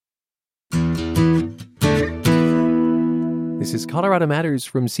This is Colorado Matters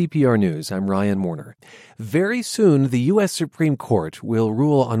from CPR News. I'm Ryan Warner. Very soon, the U.S. Supreme Court will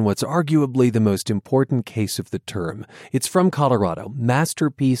rule on what's arguably the most important case of the term. It's from Colorado,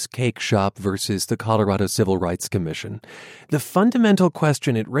 Masterpiece Cake Shop versus the Colorado Civil Rights Commission. The fundamental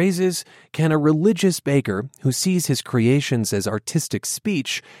question it raises, can a religious baker who sees his creations as artistic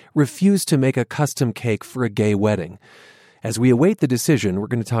speech refuse to make a custom cake for a gay wedding? As we await the decision, we're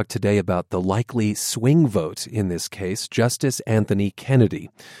going to talk today about the likely swing vote in this case, Justice Anthony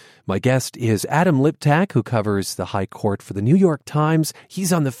Kennedy. My guest is Adam Liptak, who covers the High Court for the New York Times.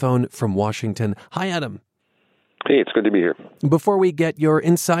 He's on the phone from Washington. Hi, Adam. Hey, it's good to be here. Before we get your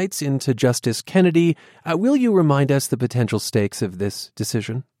insights into Justice Kennedy, will you remind us the potential stakes of this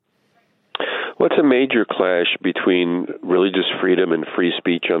decision? Well, it's a major clash between religious freedom and free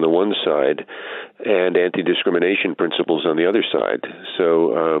speech on the one side and anti-discrimination principles on the other side.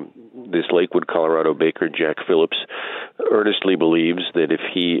 So this Lakewood, Colorado baker, Jack Phillips, earnestly believes that if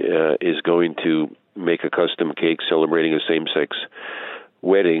he is going to make a custom cake celebrating a same-sex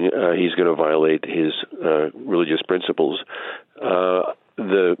wedding, he's going to violate his religious principles.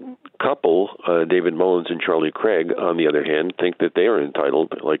 The couple, David Mullins and Charlie Craig, on the other hand, think that they are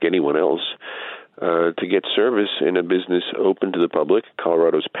entitled, like anyone else, to get service in a business open to the public.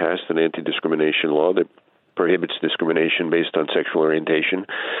 Colorado's passed an anti-discrimination law that prohibits discrimination based on sexual orientation,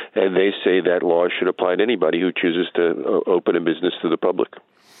 and they say that law should apply to anybody who chooses to open a business to the public.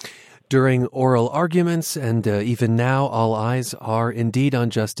 During oral arguments, and even now, all eyes are indeed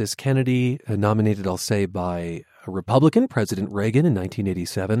on Justice Kennedy, nominated, I'll say, by a Republican, President Reagan, in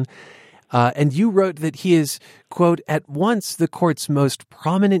 1987. And you wrote that he is, quote, at once the court's most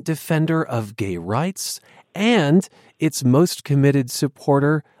prominent defender of gay rights and its most committed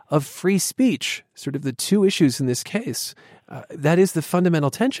supporter of free speech, sort of the two issues in this case. That is the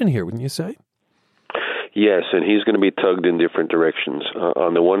fundamental tension here, wouldn't you say? Yes, and he's going to be tugged in different directions.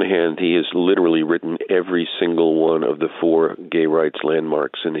 On the one hand, he has literally written every single one of the 4 gay rights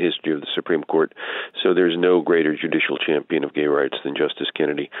landmarks in the history of the Supreme Court, so there's no greater judicial champion of gay rights than Justice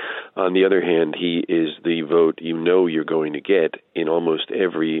Kennedy. On the other hand, he is the vote you know you're going to get in almost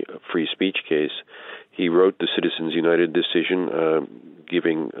every free speech case. He wrote the Citizens United decision,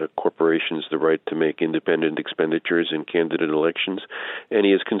 giving corporations the right to make independent expenditures in candidate elections, and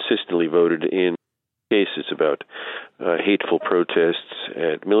he has consistently voted in cases about hateful protests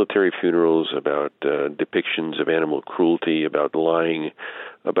at military funerals, about depictions of animal cruelty, about lying,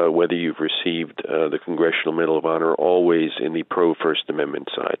 about whether you've received the Congressional Medal of Honor, always in the pro-First Amendment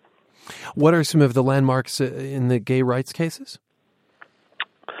side. What are some of the landmarks in the gay rights cases?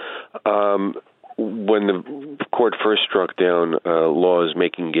 When the court first struck down laws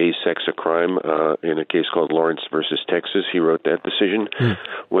making gay sex a crime in a case called Lawrence versus Texas, he wrote that decision.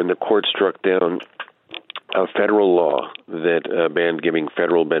 When the court struck down a federal law that banned giving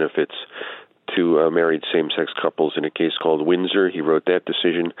federal benefits to married same-sex couples in a case called Windsor, he wrote that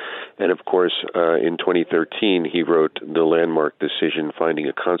decision. And, of course, in 2013, he wrote the landmark decision finding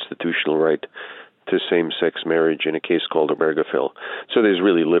a constitutional right to same-sex marriage in a case called Obergefell. So there's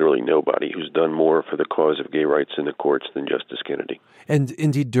really literally nobody who's done more for the cause of gay rights in the courts than Justice Kennedy. And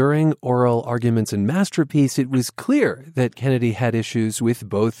indeed, during oral arguments in Masterpiece, it was clear that Kennedy had issues with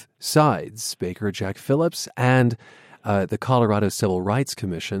both sides, Baker Jack Phillips and the Colorado Civil Rights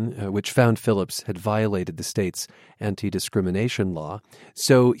Commission, which found Phillips had violated the state's anti-discrimination law.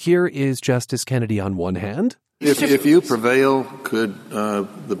 So here is Justice Kennedy on one hand. If you prevail, could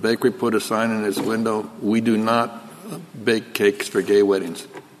the bakery put a sign in its window, "We do not bake cakes for gay weddings"?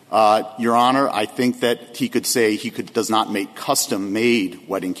 Your Honor, I think that he could say does not make custom-made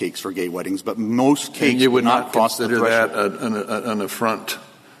wedding cakes for gay weddings, but most cakes and you would not cross the consider threshold. that an affront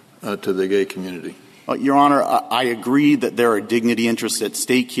to the gay community? Your Honor, I agree that there are dignity interests at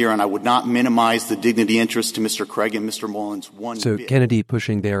stake here, and I would not minimize the dignity interests to Mr. Craig and Mr. Mullins one So bit. Kennedy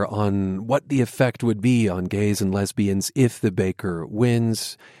pushing there on what the effect would be on gays and lesbians if the baker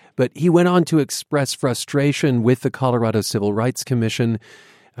wins. But he went on to express frustration with the Colorado Civil Rights Commission,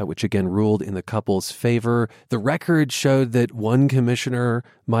 which again ruled in the couple's favor. The record showed that one commissioner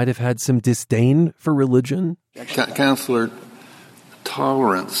might have had some disdain for religion. Counselor,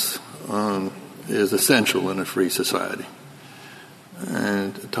 tolerance is essential in a free society.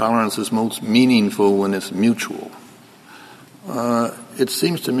 And tolerance is most meaningful when it's mutual. It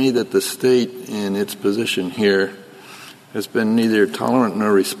seems to me that the state in its position here has been neither tolerant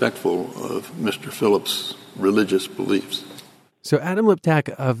nor respectful of Mr. Phillips' religious beliefs. So Adam Liptak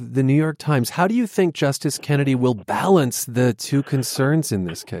of the New York Times, how do you think Justice Kennedy will balance the two concerns in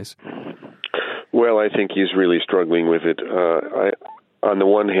this case? Well, I think he's really struggling with it. on the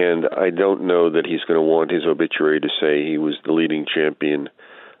one hand, I don't know that he's going to want his obituary to say he was the leading champion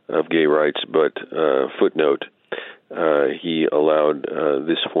of gay rights, but footnote, he allowed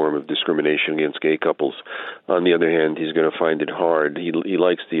this form of discrimination against gay couples. On the other hand, he's going to find it hard. He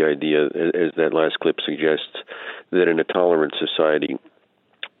likes the idea, as that last clip suggests, that in a tolerant society,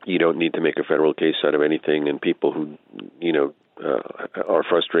 you don't need to make a federal case out of anything, and people who, are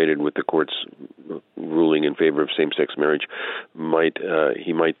frustrated with the court's ruling in favor of same-sex marriage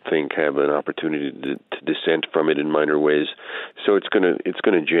he might think have an opportunity to dissent from it in minor ways. So it's going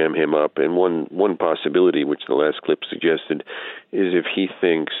to jam him up. And one possibility, which the last clip suggested, is if he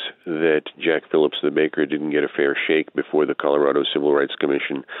thinks that Jack Phillips, the baker, didn't get a fair shake before the Colorado Civil Rights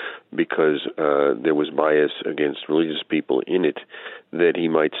Commission because there was bias against religious people in it, that he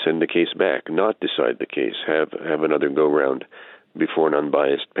might send the case back, not decide the case, have another go-round before an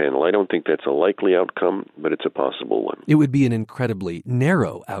unbiased panel. I don't think that's a likely outcome, but it's a possible one. It would be an incredibly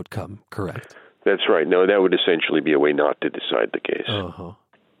narrow outcome, correct? That's right. No, that would essentially be a way not to decide the case. Uh-huh.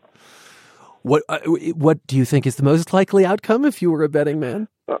 What do you think is the most likely outcome if you were a betting man?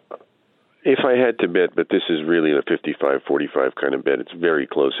 If I had to bet, but this is really a 55-45 kind of bet, it's very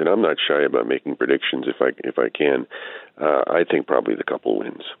close, and I'm not shy about making predictions if I can. I think probably the couple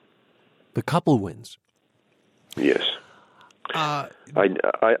wins. The couple wins? Yes. I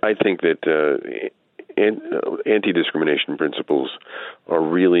think that anti-discrimination principles are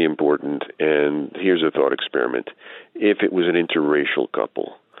really important, and here's a thought experiment. If it was an interracial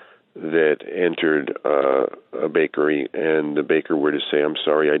couple that entered a bakery and the baker were to say, I'm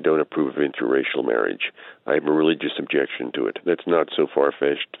sorry, I don't approve of interracial marriage. I have a religious objection to it. That's not so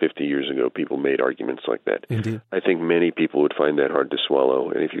far-fetched. 50 years ago, people made arguments like that. Indeed. I think many people would find that hard to swallow.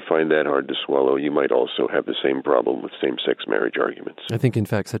 And if you find that hard to swallow, you might also have the same problem with same-sex marriage arguments. I think, in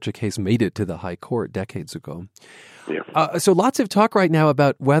fact, such a case made it to the High Court decades ago. Yeah. So lots of talk right now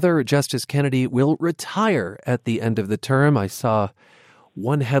about whether Justice Kennedy will retire at the end of the term. I saw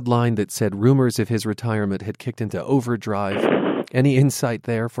one headline that said rumors of his retirement had kicked into overdrive. Any insight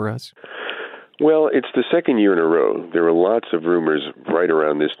there for us? Well, it's the second year in a row. There were lots of rumors right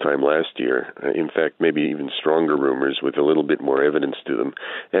around this time last year. In fact, maybe even stronger rumors with a little bit more evidence to them.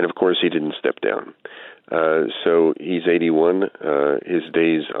 And, of course, he didn't step down. So he's 81. His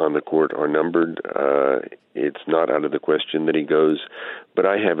days on the court are numbered. It's not out of the question that he goes, but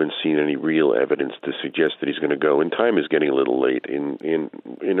I haven't seen any real evidence to suggest that he's going to go. And time is getting a little late.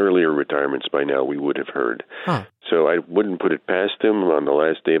 In earlier retirements by now, we would have heard. Huh. So I wouldn't put it past him on the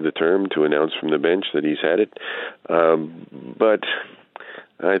last day of the term to announce from the bench that he's had it. But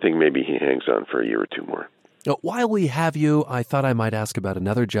I think maybe he hangs on for a year or two more. While we have you, I thought I might ask about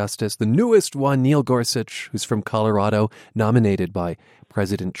another justice, the newest one, Neil Gorsuch, who's from Colorado, nominated by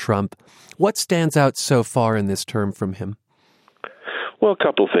President Trump. What stands out so far in this term from him? Well, a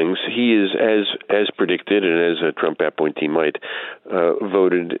couple things. He is, as predicted, and as a Trump appointee might,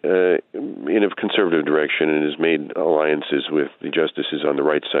 voted in a conservative direction and has made alliances with the justices on the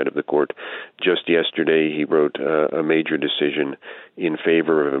right side of the court. Just yesterday, he wrote a major decision in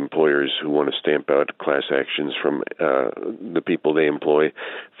favor of employers who want to stamp out class actions from the people they employ.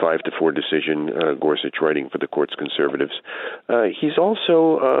 5-4 decision, Gorsuch writing for the court's conservatives. He's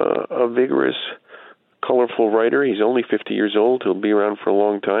also a vigorous, colorful writer. He's only 50 years old. He'll be around for a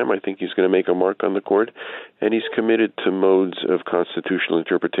long time. I think he's going to make a mark on the court. And he's committed to modes of constitutional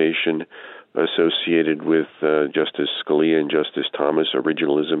interpretation associated with Justice Scalia and Justice Thomas,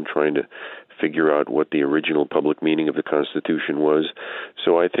 originalism, trying to figure out what the original public meaning of the Constitution was.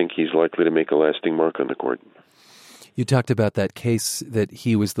 So I think he's likely to make a lasting mark on the court. You talked about that case that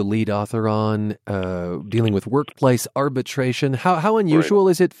he was the lead author on, dealing with workplace arbitration. How unusual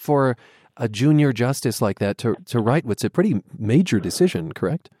is it for a junior justice like that to write what's a pretty major decision,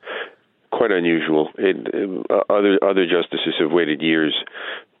 correct? Quite unusual. Other justices have waited years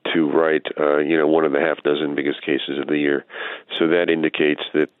to write, one of the half dozen biggest cases of the year. So that indicates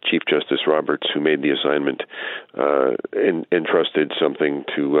that Chief Justice Roberts, who made the assignment, entrusted something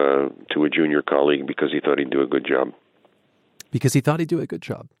to a junior colleague because he thought he'd do a good job. Because he thought he'd do a good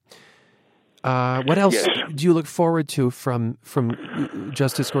job. What else do you look forward to from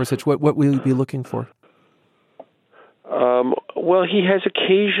Justice Gorsuch? What will you be looking for? Well, he has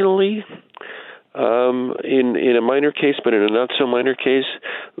occasionally, in a minor case, but in a not-so-minor case,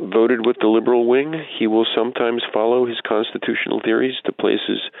 voted with the liberal wing. He will sometimes follow his constitutional theories to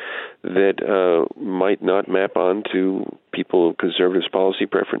places that might not map onto people of conservatives' policy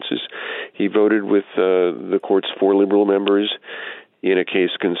preferences. He voted with the court's 4 liberal members in a case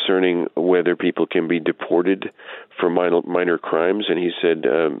concerning whether people can be deported for minor crimes, and he said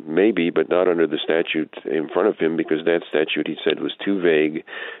maybe, but not under the statute in front of him, because that statute, he said, was too vague,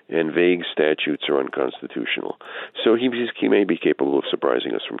 and vague statutes are unconstitutional. So he may be capable of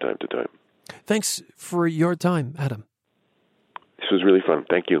surprising us from time to time. Thanks for your time, Adam. This was really fun.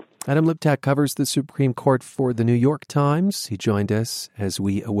 Thank you. Adam Liptak covers the Supreme Court for the New York Times. He joined us as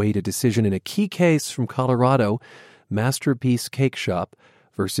we await a decision in a key case from Colorado, Masterpiece Cake Shop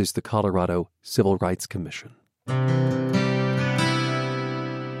versus the Colorado Civil Rights Commission.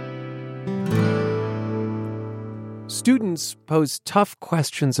 Students pose tough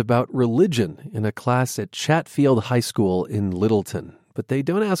questions about religion in a class at Chatfield High School in Littleton. But they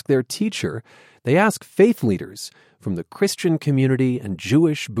don't ask their teacher. They ask faith leaders from the Christian community and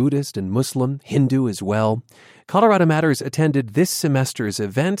Jewish, Buddhist, and Muslim, Hindu as well. Colorado Matters attended this semester's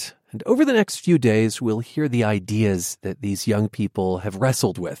event, and over the next few days, we'll hear the ideas that these young people have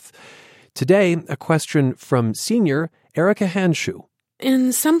wrestled with. Today, a question from senior Erica Hanshu.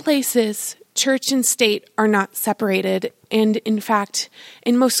 In some places, church and state are not separated. And in fact,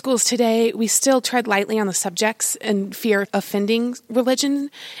 in most schools today, we still tread lightly on the subjects and fear offending religion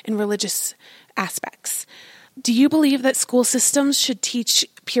and religious aspects. Do you believe that school systems should teach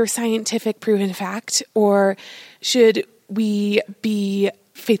pure scientific proven fact, or should we be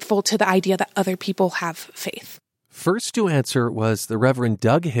faithful to the idea that other people have faith? First to answer was the Reverend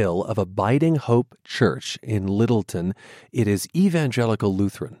Doug Hill of Abiding Hope Church in Littleton. It is Evangelical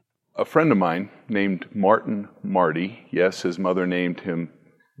Lutheran. A friend of mine named Martin Marty, yes, his mother named him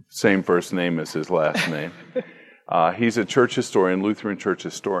same first name as his last name. He's a church historian, Lutheran church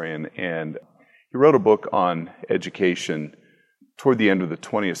historian, and he wrote a book on education toward the end of the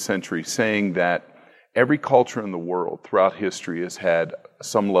 20th century, saying that every culture in the world throughout history has had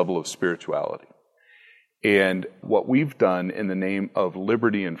some level of spirituality. And what we've done in the name of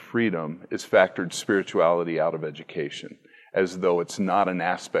liberty and freedom is factored spirituality out of education, as though it's not an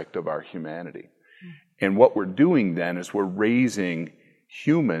aspect of our humanity. And what we're doing then is we're raising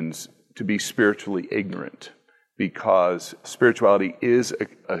humans to be spiritually ignorant, because spirituality is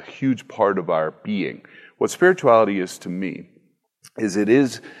a huge part of our being. What spirituality is to me is it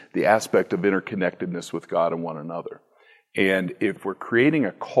is the aspect of interconnectedness with God and one another. And if we're creating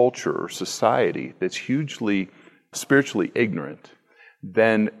a culture or society that's hugely spiritually ignorant,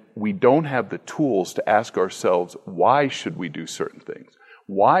 then we don't have the tools to ask ourselves, why should we do certain things?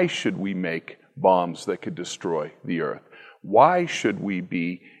 Why should we make bombs that could destroy the earth? Why should we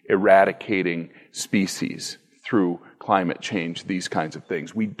be eradicating species through climate change, these kinds of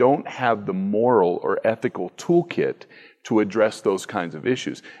things? We don't have the moral or ethical toolkit to address those kinds of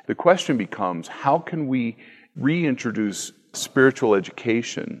issues. The question becomes, how can we reintroduce spiritual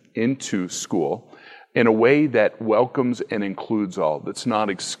education into school in a way that welcomes and includes all, that's not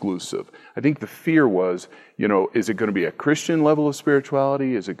exclusive? I think the fear was, is it going to be a Christian level of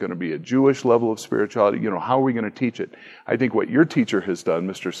spirituality? Is it going to be a Jewish level of spirituality? How are we going to teach it? I think what your teacher has done,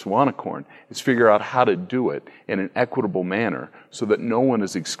 Mr. Swanacorn, is figure out how to do it in an equitable manner so that no one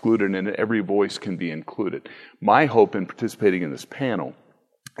is excluded and every voice can be included. My hope in participating in this panel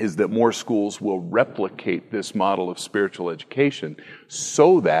is that more schools will replicate this model of spiritual education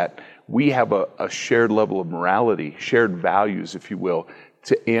so that we have a shared level of morality, shared values, if you will,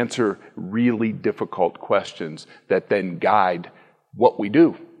 to answer really difficult questions that then guide what we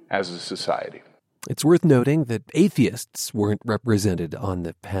do as a society. It's worth noting that atheists weren't represented on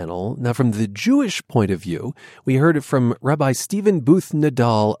the panel. Now, from the Jewish point of view, we heard it from Rabbi Stephen Booth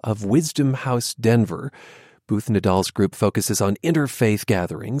Nadal of Wisdom House, Denver. Booth Nadal's group focuses on interfaith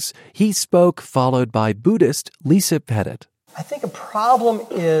gatherings. He spoke, followed by Buddhist Lisa Pettit. I think a problem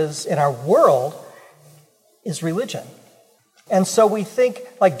is in our world is religion. And so we think,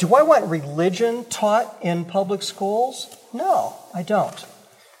 do I want religion taught in public schools? No, I don't.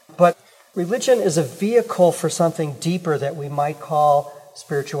 But religion is a vehicle for something deeper that we might call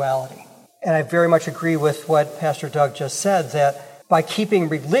spirituality. And I very much agree with what Pastor Doug just said, that by keeping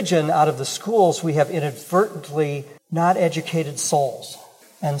religion out of the schools, we have inadvertently not educated souls.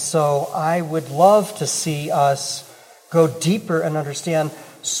 And so I would love to see us go deeper and understand,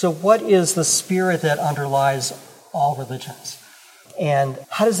 so what is the spirit that underlies all religions? And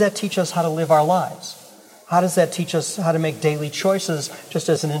how does that teach us how to live our lives? How does that teach us how to make daily choices just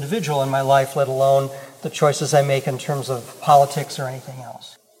as an individual in my life, let alone the choices I make in terms of politics or anything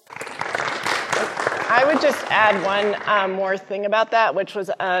else? I would just add one more thing about that, which was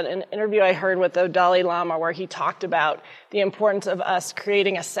an interview I heard with the Dalai Lama where he talked about the importance of us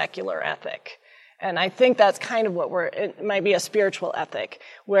creating a secular ethic. And I think that's kind of it might be a spiritual ethic,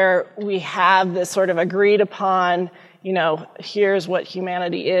 where we have this sort of agreed upon, here's what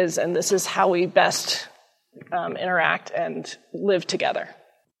humanity is, and this is how we best interact and live together.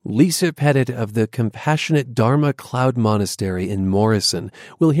 Lisa Pettit of the Compassionate Dharma Cloud Monastery in Morrison.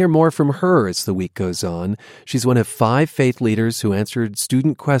 We'll hear more from her as the week goes on. She's one of 5 faith leaders who answered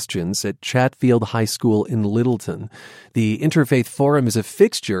student questions at Chatfield High School in Littleton. The Interfaith Forum is a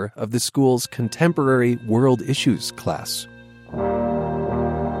fixture of the school's Contemporary World Issues class.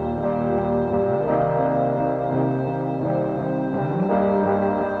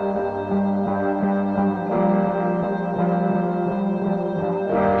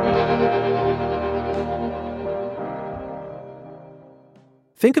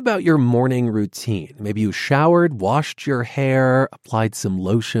 Think about your morning routine. Maybe you showered, washed your hair, applied some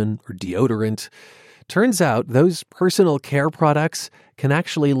lotion or deodorant. Turns out those personal care products can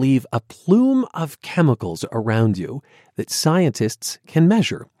actually leave a plume of chemicals around you that scientists can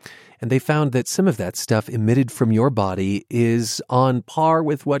measure. And they found that some of that stuff emitted from your body is on par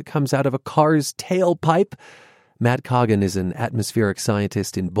with what comes out of a car's tailpipe. Matt Coggan is an atmospheric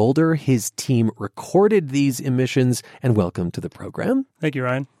scientist in Boulder. His team recorded these emissions, and welcome to the program. Thank you,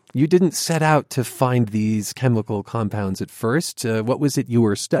 Ryan. You didn't set out to find these chemical compounds at first. What was it you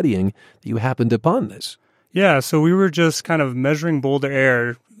were studying that you happened upon this? Yeah, so we were just kind of measuring Boulder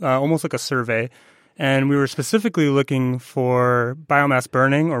air, almost like a survey, and we were specifically looking for biomass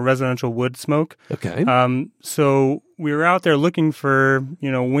burning or residential wood smoke. Okay. So we were out there looking for,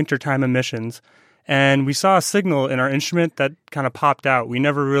 wintertime emissions. And we saw a signal in our instrument that kind of popped out. We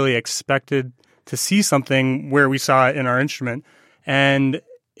never really expected to see something where we saw it in our instrument. And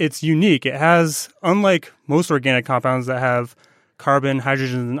it's unique. It has, unlike most organic compounds that have carbon,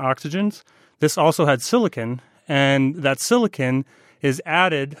 hydrogens, and oxygens, this also had silicon. And that silicon is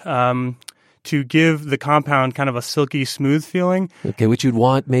added to give the compound kind of a silky smooth feeling. Okay, which you'd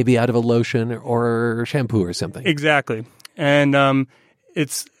want maybe out of a lotion or shampoo or something. Exactly. And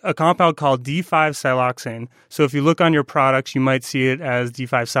it's a compound called D5-siloxane. So if you look on your products, you might see it as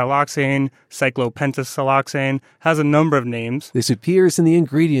D5-siloxane, cyclopentasiloxane, has a number of names. This appears in the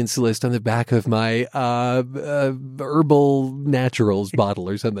ingredients list on the back of my herbal naturals bottle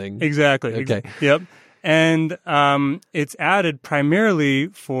or something. Exactly. Okay. Yep. And it's added primarily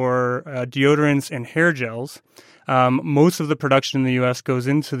for deodorants and hair gels. Most of the production in the U.S. goes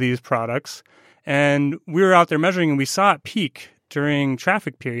into these products. And we were out there measuring, and we saw it peak during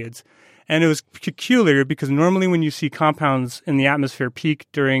traffic periods. And it was peculiar because normally when you see compounds in the atmosphere peak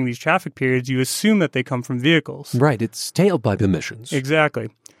during these traffic periods, you assume that they come from vehicles. Right, it's tailpipe emissions. Exactly.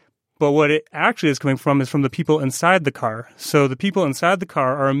 But what it actually is coming from is from the people inside the car. So the people inside the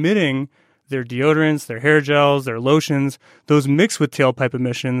car are emitting their deodorants, their hair gels, their lotions, those mix with tailpipe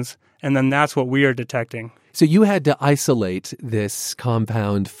emissions, and then that's what we are detecting. So you had to isolate this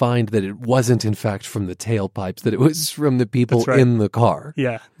compound, find that it wasn't, in fact, from the tailpipes, that it was from the people in the car.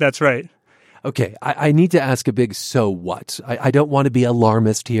 Yeah, that's right. Okay, I need to ask a big so what. I don't want to be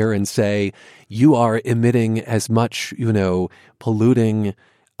alarmist here and say you are emitting as much, polluting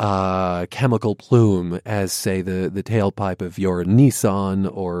chemical plume as, say, the tailpipe of your Nissan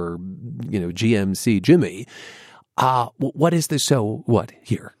or, GMC Jimmy. What is the so what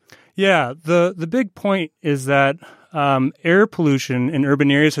here? Yeah, the big point is that air pollution in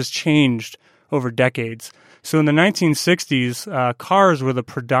urban areas has changed over decades. So in the 1960s, cars were the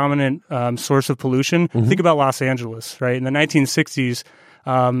predominant source of pollution. Mm-hmm. Think about Los Angeles, right? In the 1960s,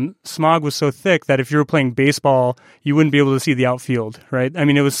 smog was so thick that if you were playing baseball, you wouldn't be able to see the outfield, right? I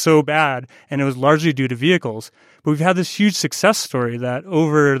mean, it was so bad, and it was largely due to vehicles. But we've had this huge success story that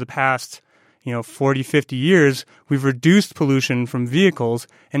over the past 40, 50 years, we've reduced pollution from vehicles,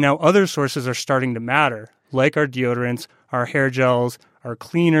 and now other sources are starting to matter, like our deodorants, our hair gels, our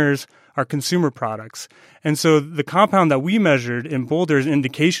cleaners, our consumer products. And so the compound that we measured in Boulder is an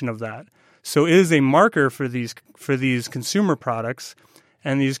indication of that. So it is a marker for these consumer products,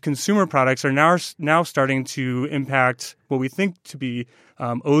 and these consumer products are now starting to impact what we think to be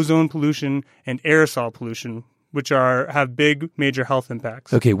ozone pollution and aerosol pollution, which have big major health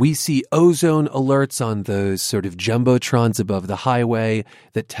impacts. Okay, we see ozone alerts on those sort of jumbotrons above the highway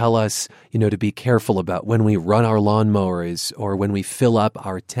that tell us, to be careful about when we run our lawnmowers or when we fill up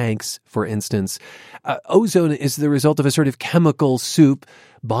our tanks, for instance. Ozone is the result of a sort of chemical soup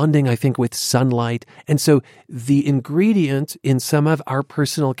bonding, I think, with sunlight. And so the ingredient in some of our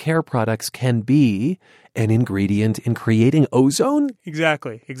personal care products can be an ingredient in creating ozone?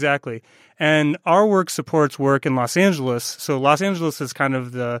 Exactly. And our work supports work in Los Angeles. So Los Angeles is kind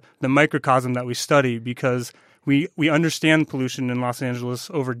of the microcosm that we study because We understand pollution in Los Angeles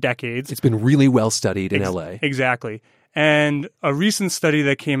over decades. It's been really well studied in LA. Exactly. And a recent study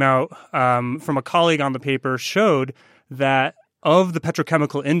that came out from a colleague on the paper showed that of the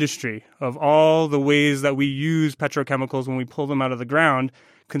petrochemical industry, of all the ways that we use petrochemicals when we pull them out of the ground,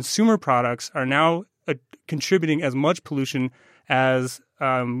 consumer products are now contributing as much pollution as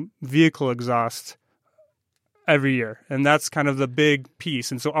vehicle exhaust every year. And that's kind of the big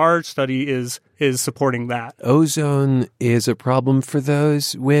piece. And so our study is supporting that. Ozone is a problem for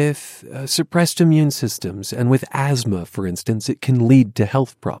those with suppressed immune systems. And with asthma, for instance, it can lead to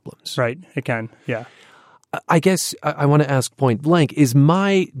health problems. Right. It can. Yeah. I guess I want to ask point blank, is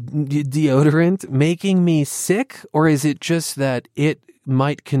my deodorant making me sick, or is it just that it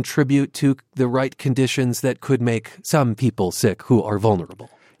might contribute to the right conditions that could make some people sick who are vulnerable?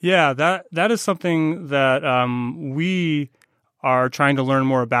 Yeah, that is something that we are trying to learn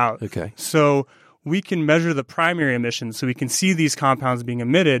more about. Okay. So we can measure the primary emissions, so we can see these compounds being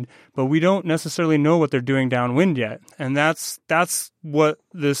emitted, but we don't necessarily know what they're doing downwind yet. And that's what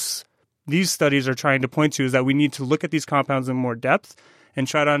these studies are trying to point to, is that we need to look at these compounds in more depth and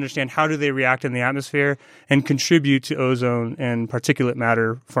try to understand how do they react in the atmosphere and contribute to ozone and particulate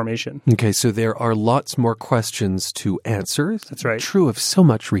matter formation. Okay, so there are lots more questions to answer. That's right. True of so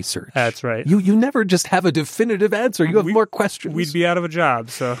much research. That's right. You never just have a definitive answer. You have more questions. We'd be out of a job.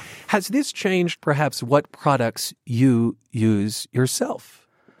 So, has this changed perhaps what products you use yourself?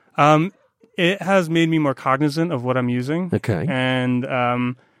 It has made me more cognizant of what I'm using. Okay. And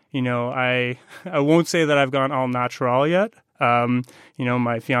I won't say that I've gone all natural yet.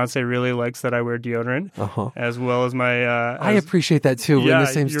 My fiance really likes that I wear deodorant, as well as my. I appreciate that too. We're in the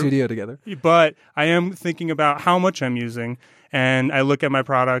same studio together. But I am thinking about how much I'm using, and I look at my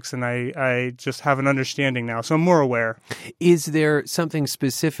products, and I just have an understanding now, so I'm more aware. Is there something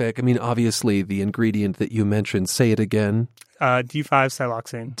specific? I mean, obviously, the ingredient that you mentioned. Say it again.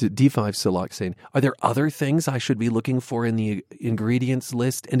 D5-siloxane. D5-siloxane. Are there other things I should be looking for in the ingredients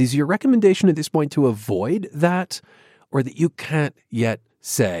list? And is your recommendation at this point to avoid that, or that you can't yet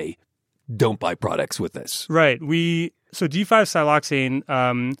say, don't buy products with this? Right. So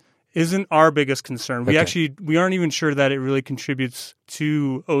D5-siloxane isn't our biggest concern. Okay. We aren't even sure that it really contributes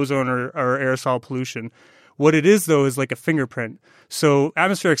to ozone or aerosol pollution. What it is, though, is like a fingerprint. So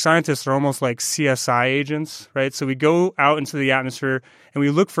atmospheric scientists are almost like CSI agents, right? So we go out into the atmosphere and we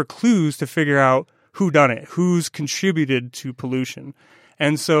look for clues to figure out who done it, who's contributed to pollution.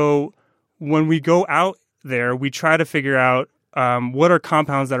 And so when we go out there, we try to figure out what are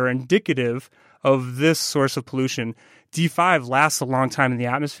compounds that are indicative of this source of pollution. D5 lasts a long time in the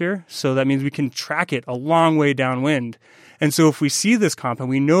atmosphere, so that means we can track it a long way downwind. And so if we see this compound,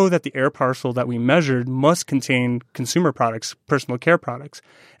 we know that the air parcel that we measured must contain consumer products, personal care products.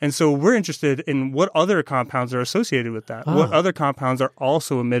 And so we're interested in what other compounds are associated with that. What other compounds are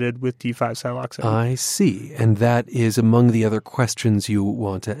also emitted with D5-siloxane. I see. And that is among the other questions you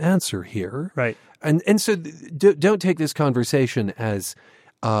want to answer here. Right. And so don't take this conversation as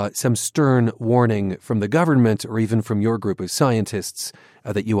some stern warning from the government or even from your group of scientists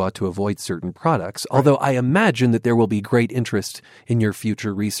that you ought to avoid certain products, although I imagine that there will be great interest in your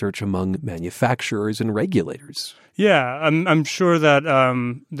future research among manufacturers and regulators. Yeah, I'm sure that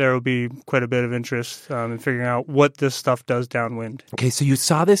there will be quite a bit of interest in figuring out what this stuff does downwind. Okay, so you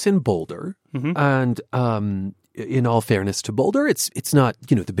saw this in Boulder, and in all fairness to Boulder, it's not,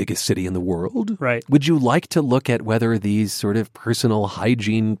 the biggest city in the world. Right. Would you like to look at whether these sort of personal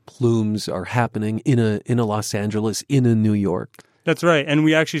hygiene plumes are happening in a Los Angeles, in a New York? That's right. And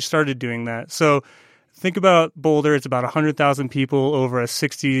we actually started doing that. So think about Boulder. It's about 100,000 people over a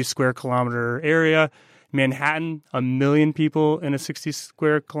 60 square kilometer area. Manhattan, 1 million people in a 60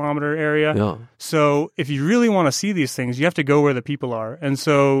 square kilometer area. Yeah. So if you really want to see these things, you have to go where the people are. And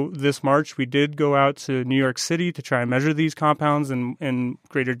so this March, we did go out to New York City to try and measure these compounds in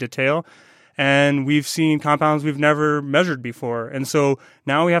greater detail. And we've seen compounds we've never measured before. And so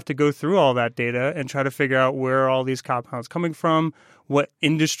now we have to go through all that data and try to figure out where are all these compounds coming from, what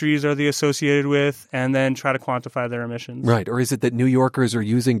industries are they associated with, and then try to quantify their emissions. Right. Or is it that New Yorkers are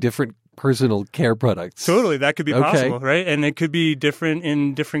using different personal care products? Totally. That could be possible, right? And it could be different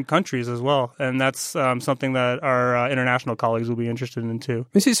in different countries as well. And that's something that our international colleagues will be interested in too.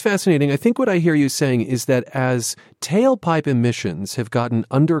 This is fascinating. I think what I hear you saying is that as tailpipe emissions have gotten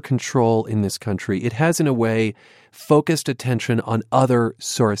under control in this country, it has in a way focused attention on other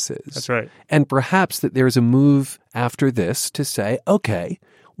sources. That's right. And perhaps that there's a move after this to say, okay,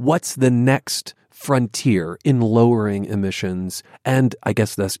 what's the next frontier in lowering emissions and I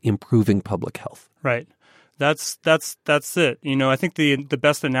guess thus improving public health? Right. That's it. I think the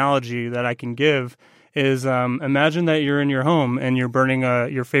best analogy that I can give is imagine that you're in your home and you're burning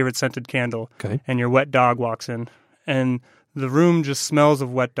your favorite scented candle, and your wet dog walks in, and the room just smells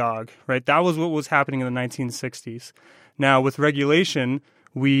of wet dog, right? That was what was happening in the 1960s. Now, with regulation,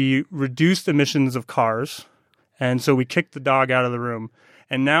 we reduced emissions of cars, and so we kicked the dog out of the room.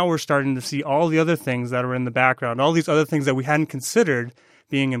 And now we're starting to see all the other things that are in the background, all these other things that we hadn't considered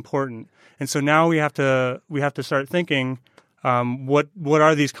being important. And so now we have to start thinking, what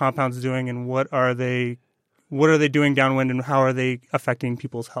are these compounds doing, and what are they doing downwind, and how are they affecting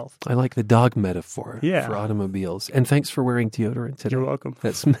people's health? I like the dog metaphor for automobiles. And thanks for wearing deodorant today. You're welcome.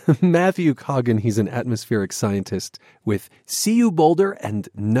 That's Matthew Coggan. He's an atmospheric scientist with CU Boulder and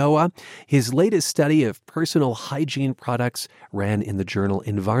NOAA. His latest study of personal hygiene products ran in the journal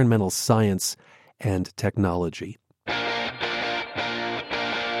Environmental Science and Technology.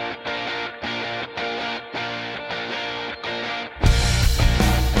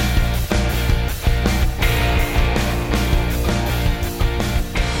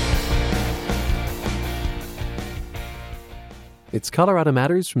 It's Colorado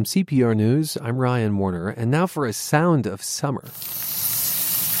Matters from CPR News. I'm Ryan Warner, and now for a sound of summer.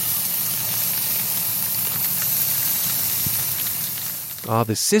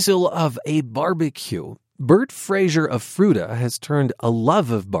 The sizzle of a barbecue. Bert Frazier of Fruta has turned a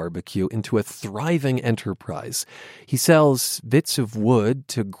love of barbecue into a thriving enterprise. He sells bits of wood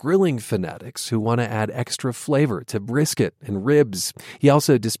to grilling fanatics who want to add extra flavor to brisket and ribs. He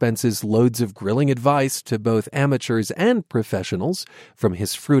also dispenses loads of grilling advice to both amateurs and professionals from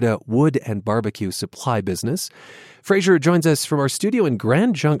his Fruta wood and barbecue supply business. Frazier joins us from our studio in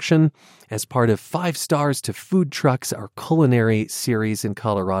Grand Junction as part of 5 Stars to Food Trucks, our culinary series in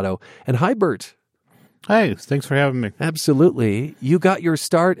Colorado. And hi, Bert. Hi, thanks for having me. Absolutely. You got your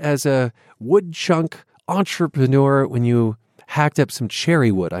start as a wood chunk entrepreneur when you hacked up some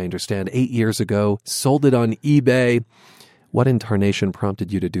cherry wood, I understand, 8 years ago, sold it on eBay. What incarnation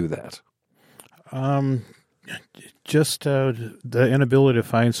prompted you to do that? Just the inability to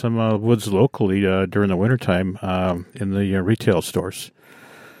find some woods locally during the wintertime in the retail stores.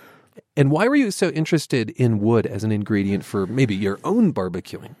 And why were you so interested in wood as an ingredient for maybe your own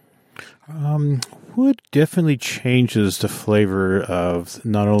barbecuing? Wood definitely changes the flavor of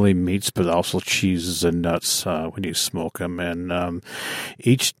not only meats but also cheeses and nuts when you smoke them. And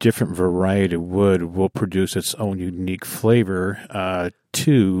each different variety of wood will produce its own unique flavor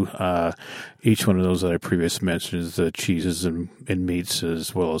to each one of those that I previously mentioned, the cheeses and meats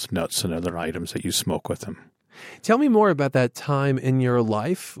as well as nuts and other items that you smoke with them. Tell me more about that time in your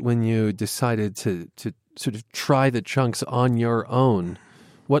life when you decided to sort of try the chunks on your own.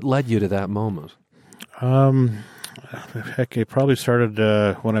 What led you to that moment? Heck, it probably started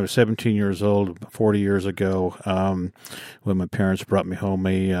when I was 17 years old, 40 years ago, when my parents brought me home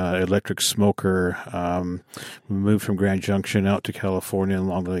a electric smoker. We moved from Grand Junction out to California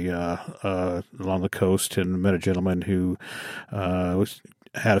along the coast, and met a gentleman who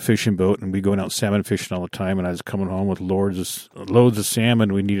had a fishing boat, and we going out salmon fishing all the time. And I was coming home with loads of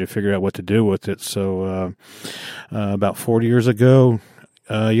salmon. We needed to figure out what to do with it. So about 40 years ago.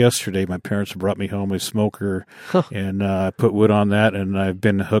 Yesterday, my parents brought me home a smoker, and I put wood on that, and I've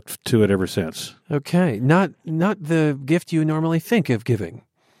been hooked to it ever since. Okay. Not the gift you normally think of giving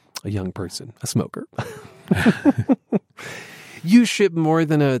a young person, a smoker. You ship more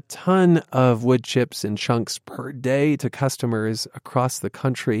than a ton of wood chips and chunks per day to customers across the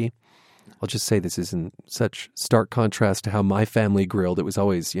country. I'll just say this is in such stark contrast to how my family grilled. It was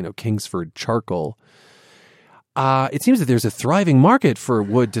always, Kingsford charcoal. It seems that there's a thriving market for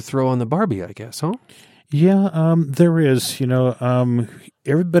wood to throw on the Barbie, I guess, huh? Yeah, there is.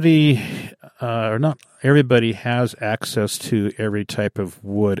 Everybody, or not everybody, has access to every type of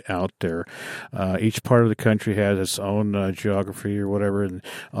wood out there. Each part of the country has its own geography or whatever, and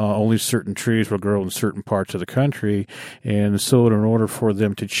only certain trees will grow in certain parts of the country. And so in order for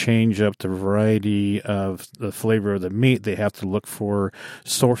them to change up the variety of the flavor of the meat, they have to look for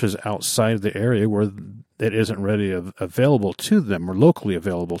sources outside of the area where it isn't readily available to them or locally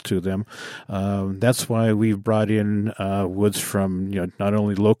available to them. That's why we've brought in woods from, not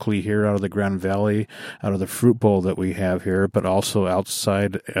only locally here out of the Grand Valley, out of the fruit bowl that we have here, but also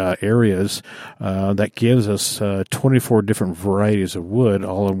outside areas that gives us 24 different varieties of wood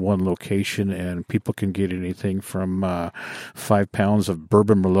all in one location, and people can get anything from 5 pounds of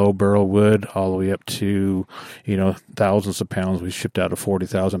bourbon Merlot barrel wood all the way up to, thousands of pounds. We shipped out a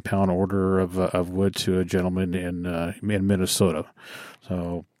 40,000 pound order of wood to a gentleman in Minnesota.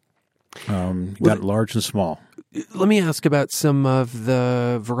 So got large and small. Let me ask about some of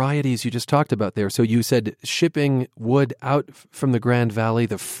the varieties you just talked about there. So you said shipping wood out from the Grand Valley,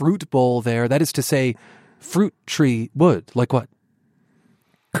 the fruit bowl there, that is to say fruit tree wood, like what?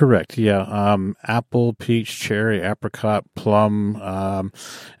 Correct. Yeah. Apple, peach, cherry, apricot, plum,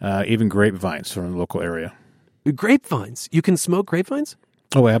 even grapevines from the local area. Grapevines. You can smoke grapevines?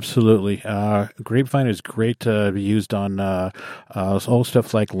 Oh, absolutely. Grapevine is great to be used on old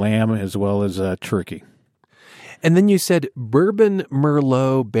stuff like lamb as well as turkey. And then you said bourbon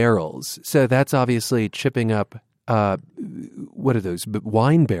Merlot barrels. So that's obviously chipping up, what are those?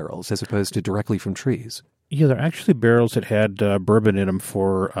 Wine barrels as opposed to directly from trees. Yeah, they're actually barrels that had bourbon in them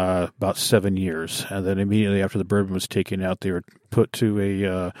for about 7 years. And then immediately after the bourbon was taken out, they were put to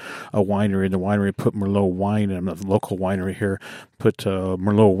a winery, and the winery put Merlot wine in them. The local winery here put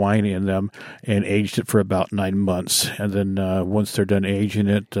Merlot wine in them and aged it for about 9 months. And then once they're done aging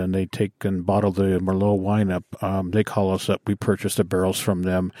it, and they take and bottle the Merlot wine up, they call us up. We purchase the barrels from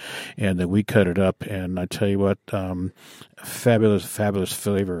them, and then we cut it up. And I tell you what, fabulous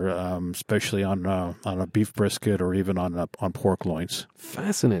flavor, especially on a beef brisket or even on pork loins.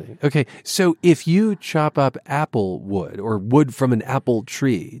 Fascinating. Okay, so if you chop up apple wood or wood from an apple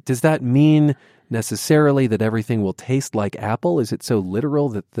tree, does that mean necessarily that everything will taste like apple? Is it so literal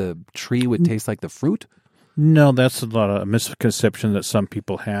that the tree would taste like the fruit? No, that's a misconception that some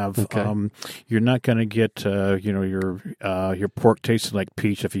people have. Okay. You're not going to get your pork tasting like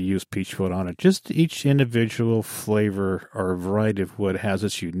peach if you use peach wood on it. Just each individual flavor or variety of wood has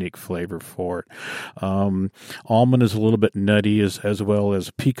its unique flavor for it. Almond is a little bit nutty as well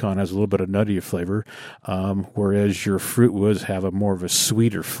as pecan has a little bit of nutty flavor, whereas your fruit woods have more of a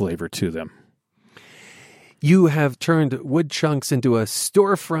sweeter flavor to them. You have turned wood chunks into a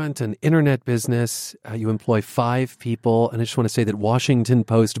storefront, an internet business. You employ 5 people. And I just want to say that Washington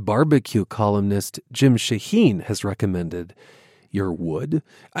Post barbecue columnist Jim Shaheen has recommended your wood.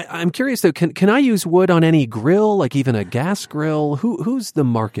 I'm curious, though, can I use wood on any grill, like even a gas grill? Who's the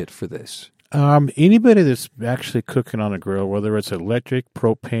market for this? Anybody that's actually cooking on a grill, whether it's electric,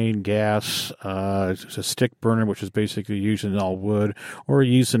 propane, gas, it's a stick burner, which is basically using all wood, or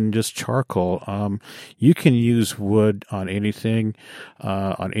using just charcoal, you can use wood on anything,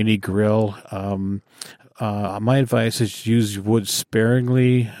 on any grill. My advice is use wood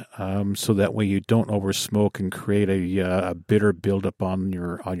sparingly, so that way you don't oversmoke and create a bitter buildup on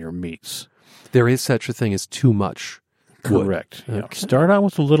your meats. There is such a thing as too much. Correct. Okay. Yeah. Start out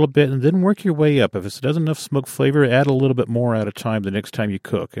with a little bit and then work your way up. If it doesn't enough smoke flavor, add a little bit more at a time the next time you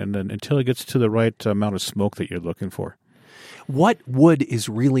cook, and then until it gets to the right amount of smoke that you're looking for. What wood is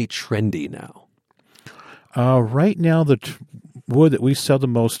really trendy now? Right now, the wood that we sell the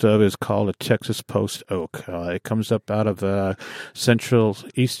most of is called a Texas post oak. It comes up out of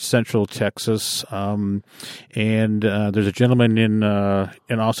east central Texas, and there's a gentleman in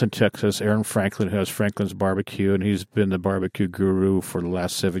Austin, Texas, Aaron Franklin, who has Franklin's Barbecue, and he's been the barbecue guru for the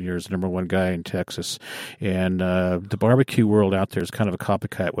last 7 years, number one guy in Texas. And the barbecue world out there is kind of a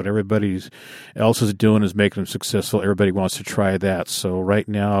copycat. What everybody else is doing is making them successful. Everybody wants to try that. So right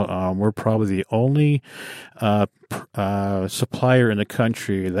now, we're probably the only supplier in the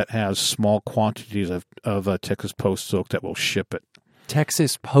country that has small quantities of Texas post oak that will ship it.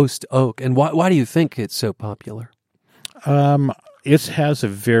 Texas post oak. And why do you think it's so popular? It has a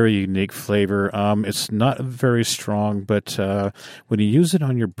very unique flavor. It's not very strong, but when you use it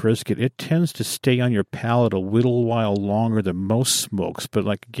on your brisket, it tends to stay on your palate a little while longer than most smokes. But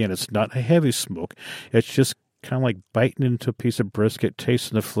again, it's not a heavy smoke. It's just kind of like biting into a piece of brisket,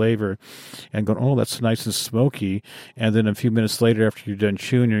 tasting the flavor, and going, oh, that's nice and smoky. And then a few minutes later, after you're done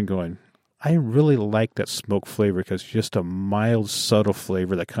chewing, you're going, I really like that smoke flavor because it's just a mild, subtle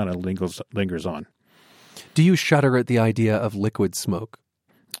flavor that kind of lingers on. Do you shudder at the idea of liquid smoke?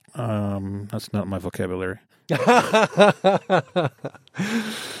 That's not my vocabulary.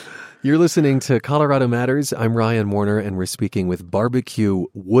 You're listening to Colorado Matters. I'm Ryan Warner, and we're speaking with barbecue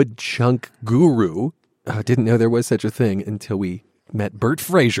wood chunk guru. I didn't know there was such a thing until we met Bert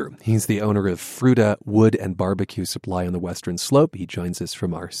Frazier. He's the owner of Fruta Wood and Barbecue Supply on the Western Slope. He joins us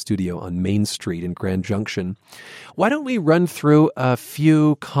from our studio on Main Street in Grand Junction. Why don't we run through a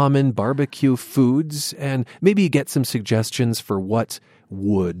few common barbecue foods and maybe get some suggestions for what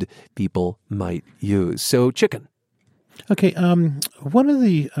wood people might use? So, chicken. Okay, one of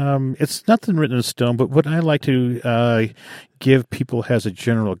the, it's nothing written in stone, but what I like to give people as a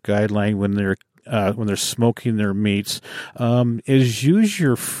general guideline when they're when they're smoking their meats, is use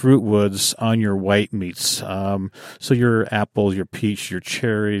your fruit woods on your white meats. So your apples, your peach, your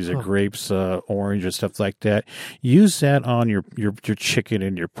cherries, your grapes, orange, and stuff like that. Use that on your chicken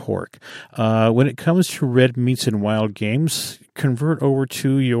and your pork. When it comes to red meats and wild games, convert over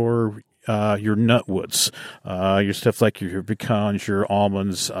to your nut woods, your stuff like your pecans, your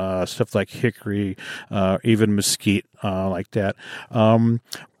almonds, stuff like hickory, even mesquite, like that.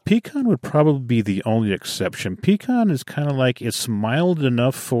 Pecan would probably be the only exception. Pecan is kind of like, it's mild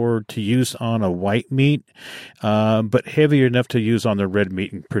enough to use on a white meat, but heavy enough to use on the red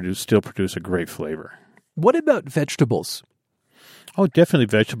meat and still produce a great flavor. What about vegetables? Oh, definitely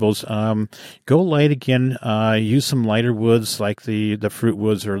vegetables. Go light again. Use some lighter woods like the fruit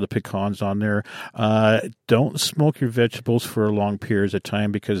woods or the pecans on there. Don't smoke your vegetables for long periods of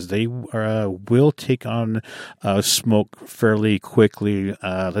time because they will take on smoke fairly quickly.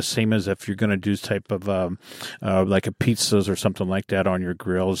 The same as if you're going to do type of like a pizzas or something like that on your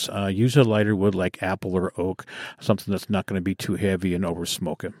grills. Use a lighter wood like apple or oak, something that's not going to be too heavy and over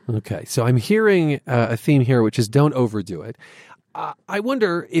smoke it. Okay, so I'm hearing a theme here, which is don't overdo it. I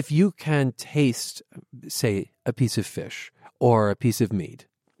wonder if you can taste, say, a piece of fish or a piece of meat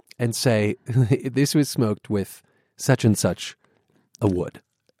and say, this was smoked with such and such a wood.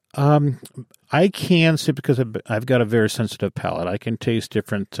 I can, simply because I've got a very sensitive palate. I can taste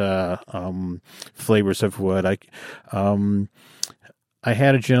different flavors of wood. I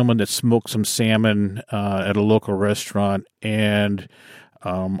had a gentleman that smoked some salmon at a local restaurant, and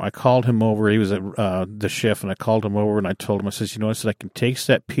I called him over. He was the chef, and I called him over, and I told him, I said, I said, I can taste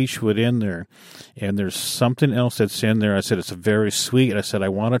that peach wood in there, and there's something else that's in there. I said, it's very sweet. I said, I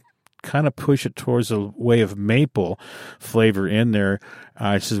want to kind of push it towards a way of maple flavor in there.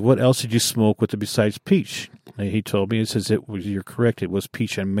 I says, what else did you smoke with it besides peach? And he told me, he says, you're correct. It was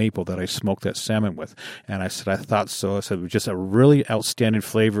peach and maple that I smoked that salmon with. And I said, I thought so. I said, it was just a really outstanding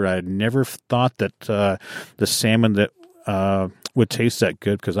flavor. I had never thought that the salmon that would taste that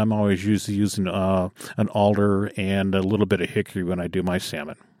good, because I'm always usually using an alder and a little bit of hickory when I do my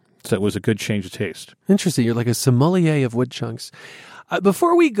salmon. So it was a good change of taste. Interesting. You're like a sommelier of wood chunks.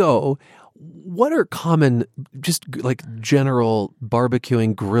 Before we go, what are common, just like general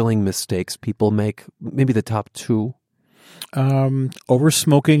barbecuing, grilling mistakes people make? Maybe the top two? Over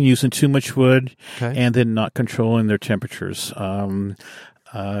smoking, using too much wood, and then not controlling their temperatures.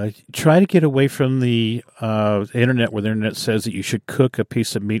 Try to get away from the internet, where the internet says that you should cook a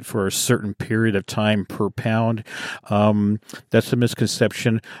piece of meat for a certain period of time per pound. That's a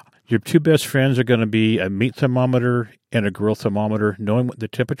misconception. Your two best friends are going to be a meat thermometer and a grill thermometer, knowing what the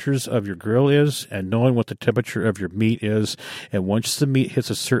temperatures of your grill is and knowing what the temperature of your meat is. And once the meat hits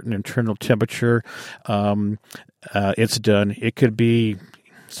a certain internal temperature, it's done. It could be,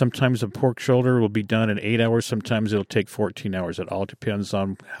 sometimes a pork shoulder will be done in 8 hours. Sometimes it'll take 14 hours. It all depends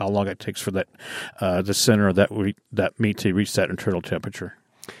on how long it takes for that the center of that meat to reach that internal temperature.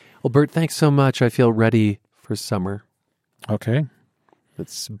 Well, Bert, thanks so much. I feel ready for summer. Okay.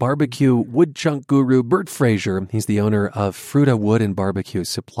 It's barbecue wood chunk guru Bert Fraser. He's the owner of Fruta Wood and Barbecue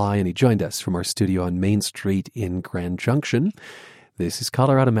Supply, and he joined us from our studio on Main Street in Grand Junction. This is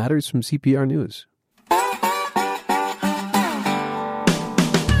Colorado Matters from CPR News.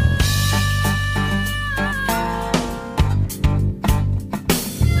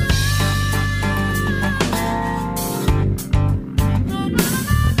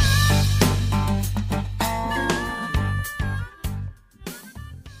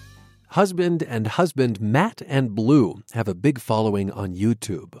 Husband and husband Matt and Blue have a big following on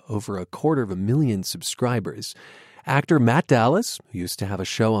YouTube, over 250,000 subscribers. Actor Matt Dallas, who used to have a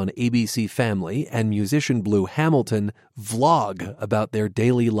show on ABC Family, and musician Blue Hamilton vlog about their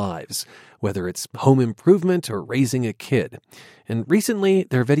daily lives, whether it's home improvement or raising a kid. And recently,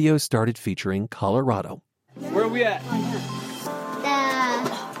 their videos started featuring Colorado. Where are we at? The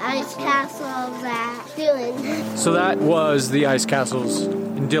ice castles at Dillon. So that was the ice castles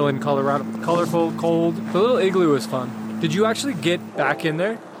in Dillon, Colorado. Colorful, cold. The little igloo was fun. Did you actually get back in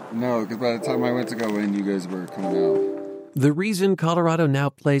there? No, because by the time I went to go in, you guys were coming out. The reason Colorado now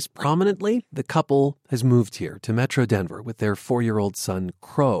plays prominently, the couple has moved here to Metro Denver with their 4-year-old son,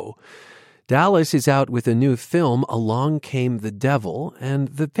 Crow. Dallas is out with a new film, Along Came the Devil, and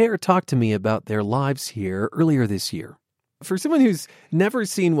the pair talked to me about their lives here earlier this year. For someone who's never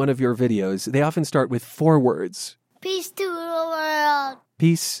seen one of your videos, they often start with 4 words. Peace to the world.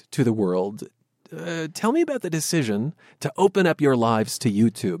 Peace to the world. Tell me about the decision to open up your lives to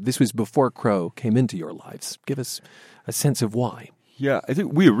YouTube. This was before Crow came into your lives. Give us a sense of why. Yeah, I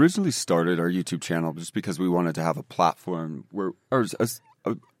think we originally started our YouTube channel just because we wanted to have a platform where, or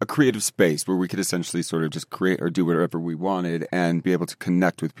a creative space where we could essentially sort of just create or do whatever we wanted and be able to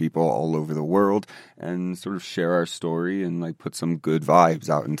connect with people all over the world and sort of share our story and like put some good vibes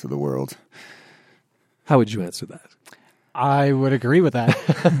out into the world. How would you answer that? I would agree with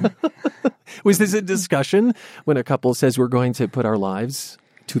that. Was this a discussion when a couple says we're going to put our lives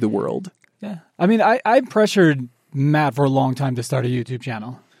to the world? Yeah. I mean, I pressured Matt for a long time to start a YouTube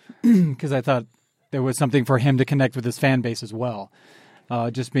channel because I thought there was something for him to connect with his fan base as well.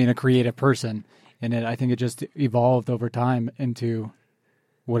 Just being a creative person. And I think it just evolved over time into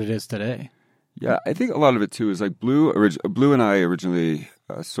what it is today. Yeah, I think a lot of it too is like Blue and I originally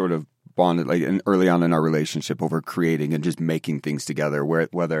sort of bonded like early on in our relationship over creating and just making things together,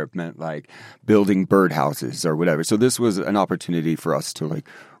 whether it meant like building birdhouses or whatever. So this was an opportunity for us to like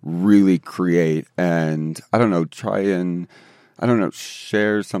really create and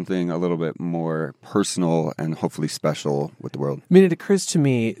share something a little bit more personal and hopefully special with the world. I mean, it occurs to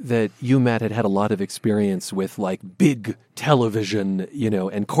me that you, Matt, had a lot of experience with like big television,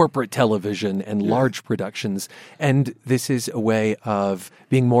 and corporate television and large productions. And this is a way of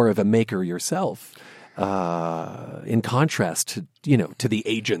being more of a maker yourself, in contrast to the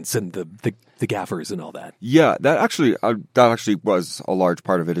agents and the gaffers and all that. Yeah, that actually was a large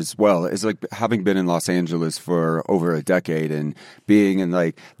part of it as well. It's like having been in Los Angeles for over a decade and being in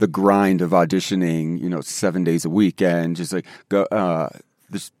like the grind of auditioning, 7 days a week and just like go.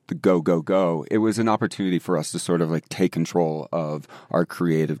 It was an opportunity for us to sort of like take control of our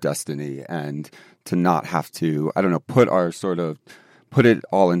creative destiny and to not have to, put it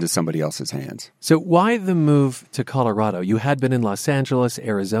all into somebody else's hands. So why the move to Colorado? You had been in Los Angeles,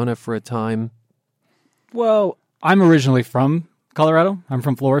 Arizona for a time. Well, I'm originally from Colorado. I'm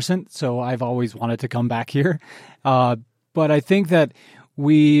from Florissant, so I've always wanted to come back here. But I think that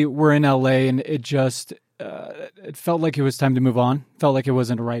we were in LA and it just it felt like it was time to move on. Felt like it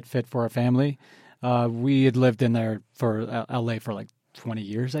wasn't a right fit for our family. We had lived in there for LA for like 20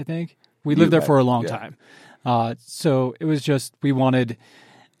 years, I think. We lived there for a long time. So it was just, we wanted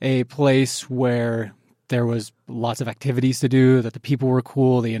a place where there was lots of activities to do, that the people were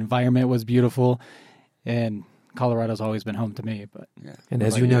cool, the environment was beautiful, and Colorado's always been home to me. But And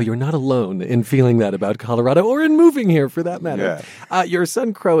as you know, you're not alone in feeling that about Colorado or in moving here for that matter. Yeah. Your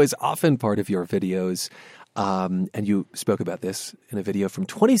son Crow is often part of your videos, and you spoke about this in a video from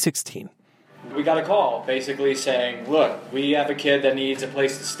 2016. We got a call basically saying, look, we have a kid that needs a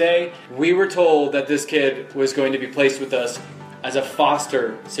place to stay. We were told that this kid was going to be placed with us as a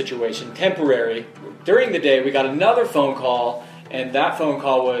foster situation, temporary. During the day, we got another phone call, and that phone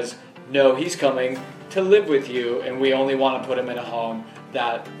call was, no, he's coming to live with you, and we only want to put him in a home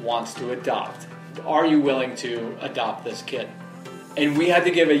that wants to adopt. Are you willing to adopt this kid? And we had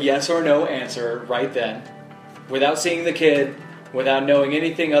to give a yes or no answer right then, without seeing the kid, without knowing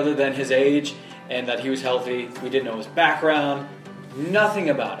anything other than his age and that he was healthy. We didn't know his background, nothing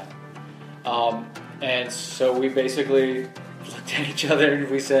about it. And so we basically looked at each other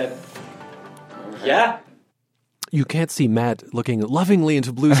and we said, yeah. You can't see Matt looking lovingly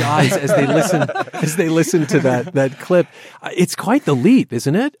into Blue's eyes as they listen to that clip. It's quite the leap,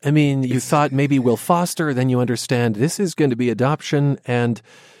 isn't it? I mean, you thought maybe we'll foster, then you understand this is going to be adoption, and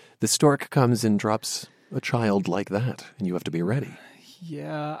the stork comes and drops a child like that, and you have to be ready.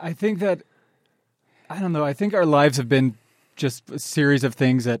 Yeah, I think our lives have been just a series of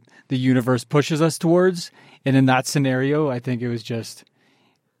things that the universe pushes us towards. And in that scenario, I think it was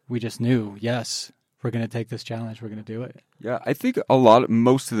we just knew, yes, we're going to take this challenge. We're going to do it. Yeah, I think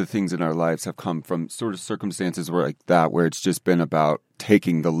most of the things in our lives have come from sort of circumstances where it's just been about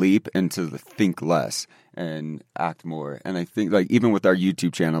taking the leap and to think less and act more. And I think like even with our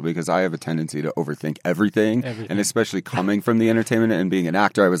YouTube channel, because I have a tendency to overthink everything. And especially coming from the entertainment and being an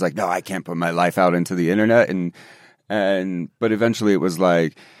actor, I was like, no, I can't put my life out into the internet. But eventually it was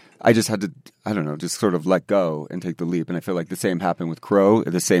like, I just had to, just sort of let go and take the leap. And I feel like the same happened with Crow.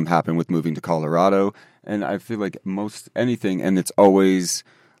 The same happened with moving to Colorado. And I feel like most anything, and it's always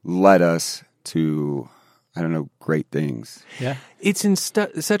led us to, great things. Yeah. It's in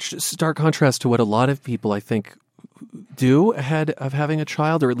such stark contrast to what a lot of people, I think, do ahead of having a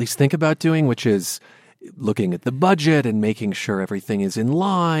child, or at least think about doing, which is looking at the budget and making sure everything is in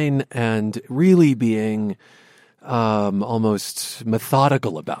line and really being almost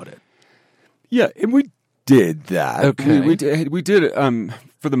methodical about it. Yeah, and we did that. Okay. We did it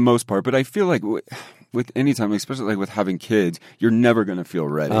for the most part, but I feel like with any time, especially like with having kids, you're never going to feel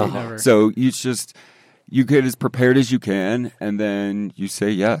ready. Never. So you get as prepared as you can, and then you say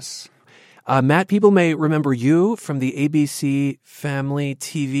yes. Matt, people may remember you from the ABC Family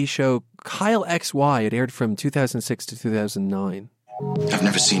TV show Kyle XY. It aired from 2006 to 2009. I've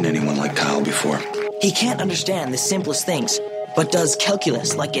never seen anyone like Kyle before. He can't understand the simplest things, but does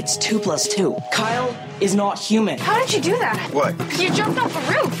calculus like it's 2 + 2. Kyle is not human. How did you do that? What? You jumped off the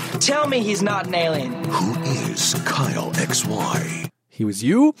roof. Tell me he's not an alien. Who is Kyle XY? He was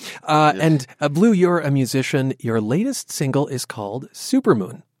you. And Blue, you're a musician. Your latest single is called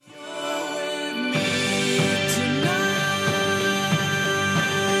Supermoon.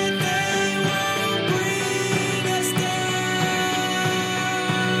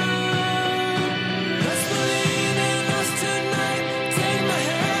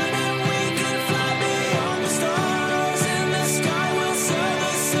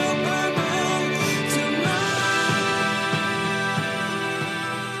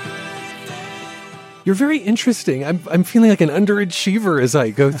 You're very interesting. I'm feeling like an underachiever as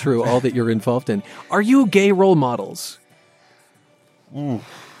I go through all that you're involved in. Are you gay role models? Ooh,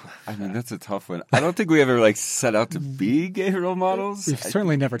 I mean, that's a tough one. I don't think we ever set out to be gay role models. We've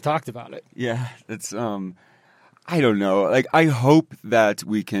certainly never talked about it. Yeah, it's I don't know. I hope that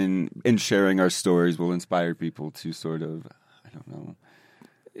we can, in sharing our stories, will inspire people to sort of, I don't know,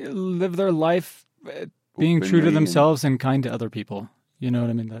 live their life being true to themselves and kind to other people. You know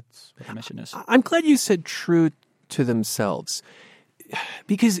what I mean? That's what the mission is. I'm glad you said true to themselves,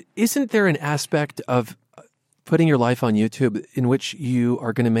 because isn't there an aspect of putting your life on YouTube in which you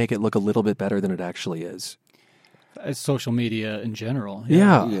are going to make it look a little bit better than it actually is? Social media in general.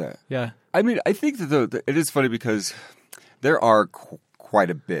 Yeah. I mean, I think that it is funny because there are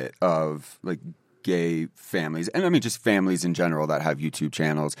quite a bit of gay families, and I mean just families in general that have YouTube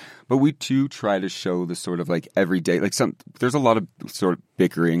channels, but we too try to show the sort of everyday, there's a lot of sort of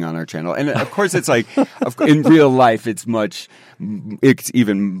bickering on our channel, and of course it's in real life it's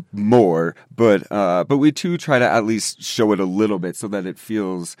even more, but we too try to at least show it a little bit so that it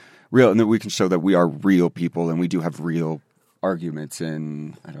feels real and that we can show that we are real people and we do have real arguments,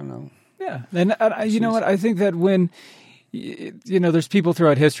 and I don't know. Yeah, and you know what, I think that when there's people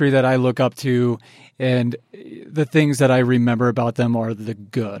throughout history that I look up to, and the things that I remember about them are the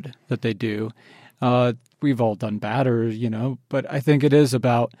good that they do. We've all done bad, but I think it is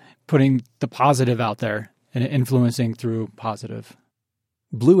about putting the positive out there and influencing through positive.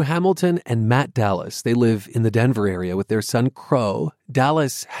 Blue Hamilton and Matt Dallas, they live in the Denver area with their son Crow.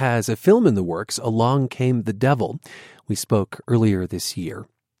 Dallas has a film in the works, Along Came the Devil. We spoke earlier this year.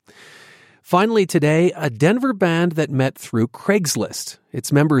 Finally today, a Denver band that met through Craigslist.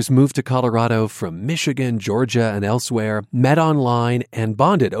 Its members moved to Colorado from Michigan, Georgia, and elsewhere, met online, and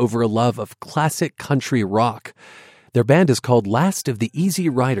bonded over a love of classic country rock. Their band is called Last of the Easy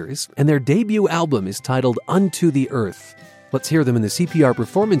Riders, and their debut album is titled Unto the Earth. Let's hear them in the CPR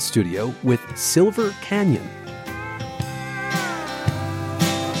Performance Studio with Silver Canyon.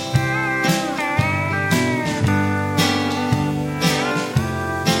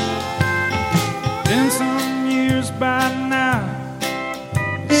 By now,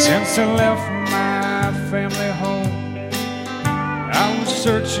 since I left my family home, I was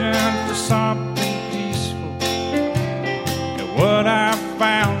searching for something peaceful, and what I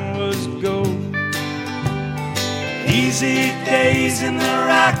found was gold. Easy days in the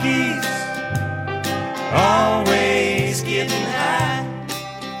Rockies, always getting high.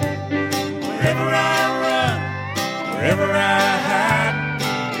 Wherever I run, wherever I hide,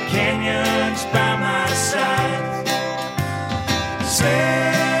 the canyons by my side. Silver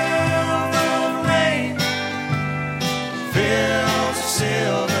rain fills the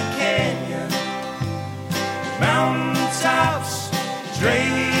Silver Canyon, mountaintops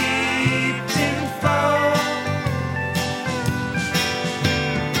draped in fog.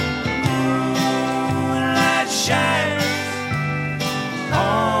 Moonlight shines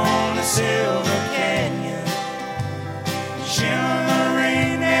on the Silver Canyon,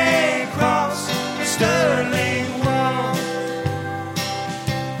 shimmering across the Sterling Wall.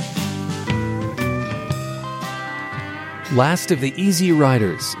 Last of the Easy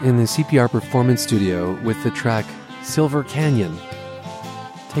Riders in the CPR Performance Studio with the track Silver Canyon.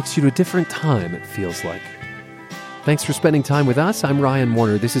 Takes you to a different time, it feels like. Thanks for spending time with us. I'm Ryan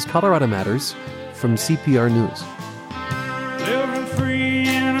Warner. This is Colorado Matters from CPR News.